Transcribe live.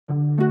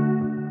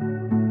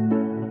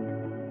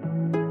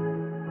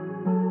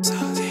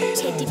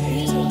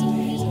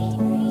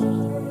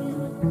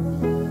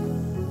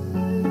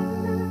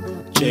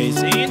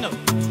JZyNo.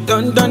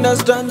 Don't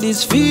understand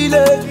this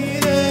feeling,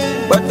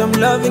 but I'm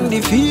loving the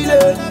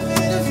feeling.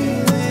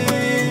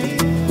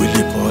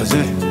 Willy pause.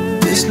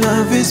 This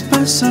love is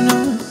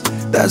personal,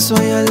 that's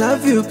why I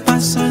love you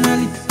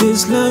personally.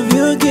 This love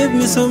you give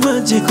me so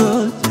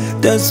magical,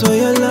 that's why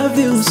I love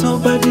you so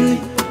badly.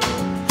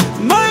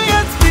 My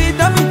heart speed,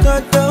 I'm in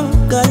total.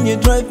 Can you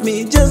drive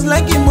me just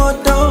like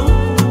immortal?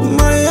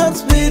 My heart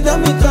speed,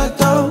 I'm in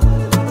total.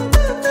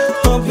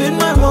 Up in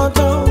my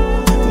motor.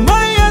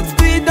 My heart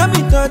speed, I'm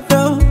in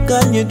total.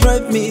 Can you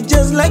drive me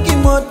just like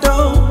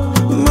immortal?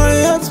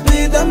 My heart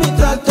speed, I'm in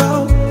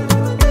total.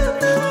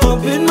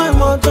 Up in my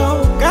motor.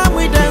 Can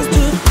we dance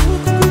to?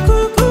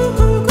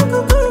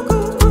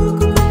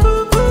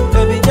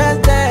 Baby,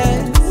 just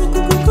dance.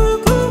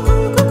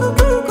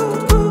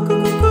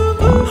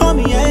 Hold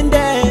me and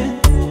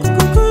dance.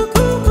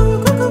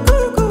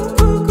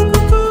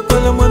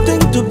 Well, I'm wanting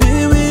to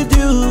be with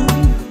you.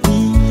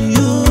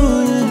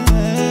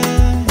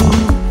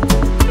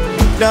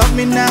 Love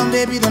me now,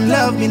 baby, don't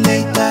love me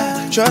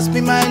later. Trust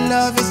me, my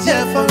love is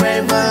here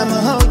forever. I'ma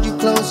hold you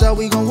closer,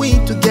 we gon'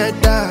 win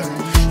together.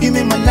 You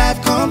make my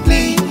life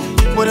complete.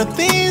 What the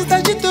things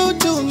that you do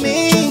to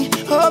me?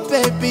 Oh,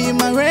 baby, you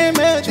my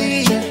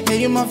remedy. Yeah,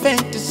 you my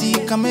fantasy.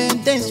 Come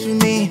and dance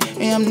with me,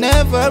 and I'm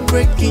never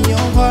breaking your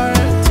heart.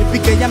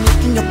 Typically, I'm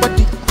licking your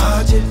body.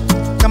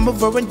 Come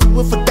over and do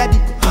it for daddy.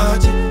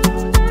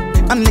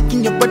 I'm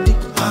licking your body.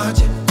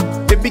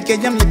 Baby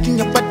girl, I'm licking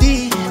your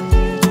body.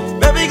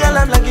 Baby girl,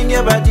 I'm liking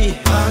your body.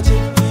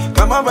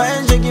 Come over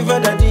and shake it for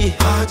daddy.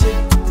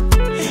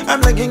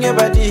 I'm liking your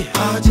body.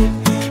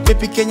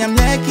 Baby girl, I'm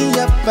liking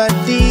your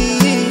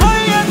body. My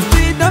heart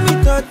speed, I'm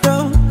in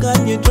total.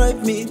 Can you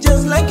drive me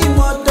just like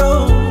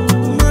immortal?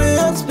 My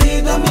heart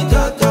speed, I'm in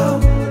total.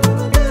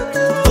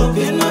 Up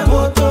in my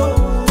motor.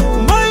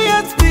 My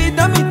heart speed,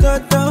 I'm in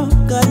total.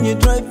 Can you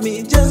drive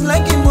me just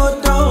like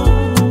immortal?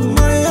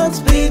 My heart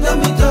speed,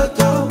 I'm in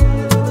total.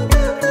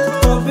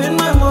 Up in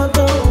my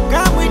motor.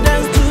 Can we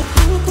dance to?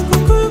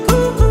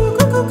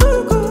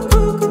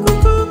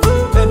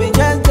 Baby,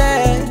 just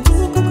dance.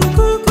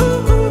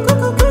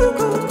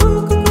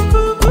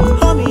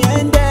 Hold me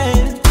and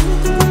dance.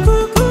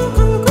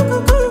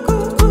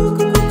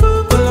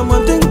 Well, I'm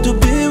wanting to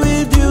be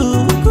with you.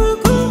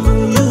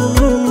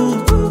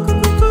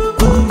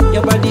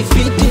 Your body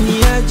fit in the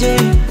AJ.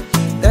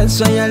 That's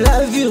why I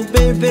love you,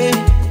 baby.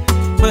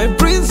 My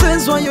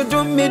princess, why you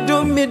do me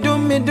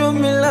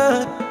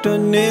like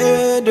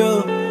tornado?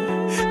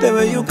 The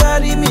way you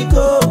carry me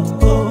go,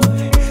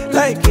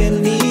 like El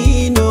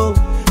Nino.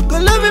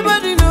 Cause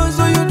everybody knows,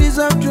 so you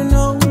deserve to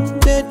know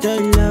that I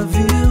love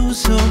you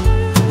so.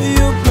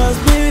 You plus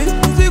me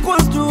is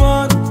equals to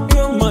one.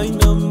 You're my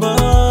number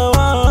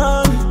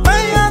one.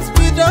 My heart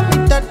speed on me,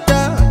 dada.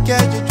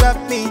 Girl, you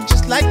drive me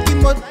just like the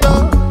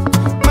motor.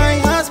 My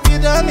heart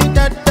speed on me,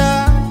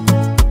 dada.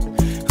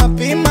 Up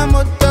in my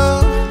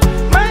motor.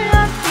 My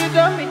heart speed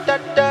on me,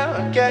 dada.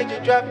 Girl, you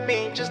drive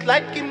me just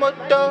like the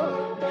motor.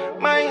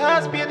 My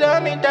heart speed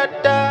on me,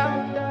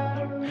 dada.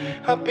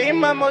 Up in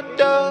my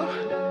motor.